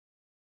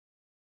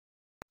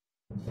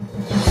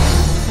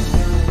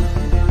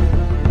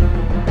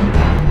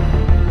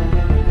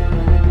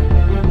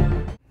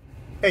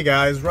Hey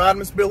guys,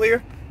 Rodimus Bill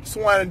here. Just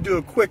wanted to do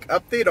a quick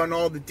update on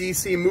all the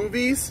DC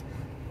movies.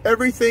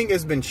 Everything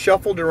has been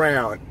shuffled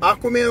around.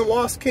 Aquaman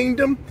Lost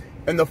Kingdom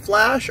and The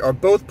Flash are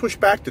both pushed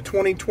back to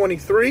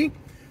 2023.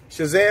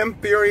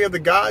 Shazam Fury of the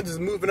Gods is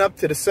moving up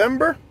to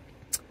December.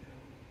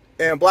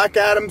 And Black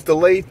Adam's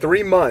delayed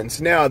 3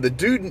 months. Now,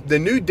 the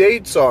new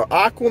dates are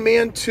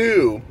Aquaman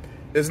 2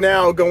 is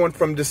now going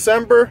from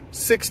December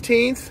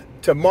 16th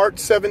to March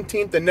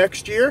 17th of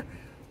next year.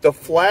 The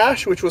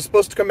Flash, which was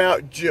supposed to come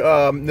out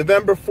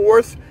November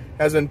 4th,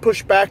 has been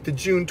pushed back to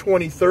June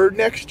 23rd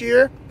next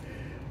year.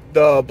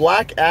 The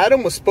Black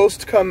Adam was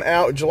supposed to come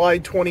out July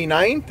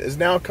 29th, is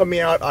now coming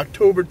out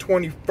October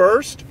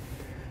 21st.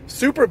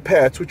 Super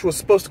Pets, which was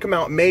supposed to come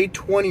out May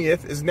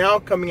 20th, is now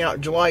coming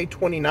out July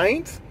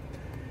 29th.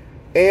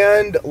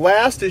 And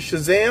last is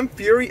Shazam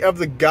Fury of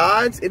the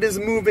Gods. It is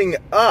moving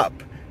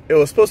up. It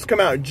was supposed to come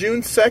out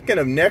June 2nd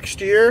of next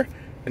year.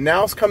 And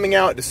now it's coming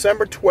out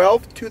December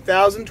 12th,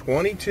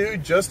 2022,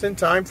 just in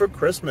time for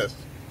Christmas.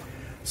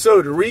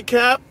 So to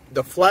recap,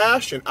 The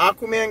Flash and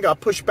Aquaman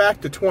got pushed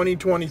back to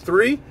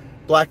 2023.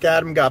 Black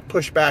Adam got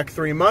pushed back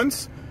 3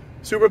 months.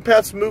 Super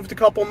Pets moved a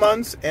couple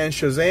months. And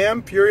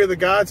Shazam, Fury of the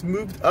Gods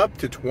moved up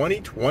to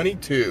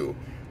 2022.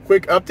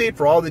 Quick update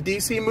for all the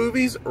DC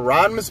movies.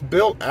 Rodimus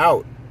Bill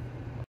out.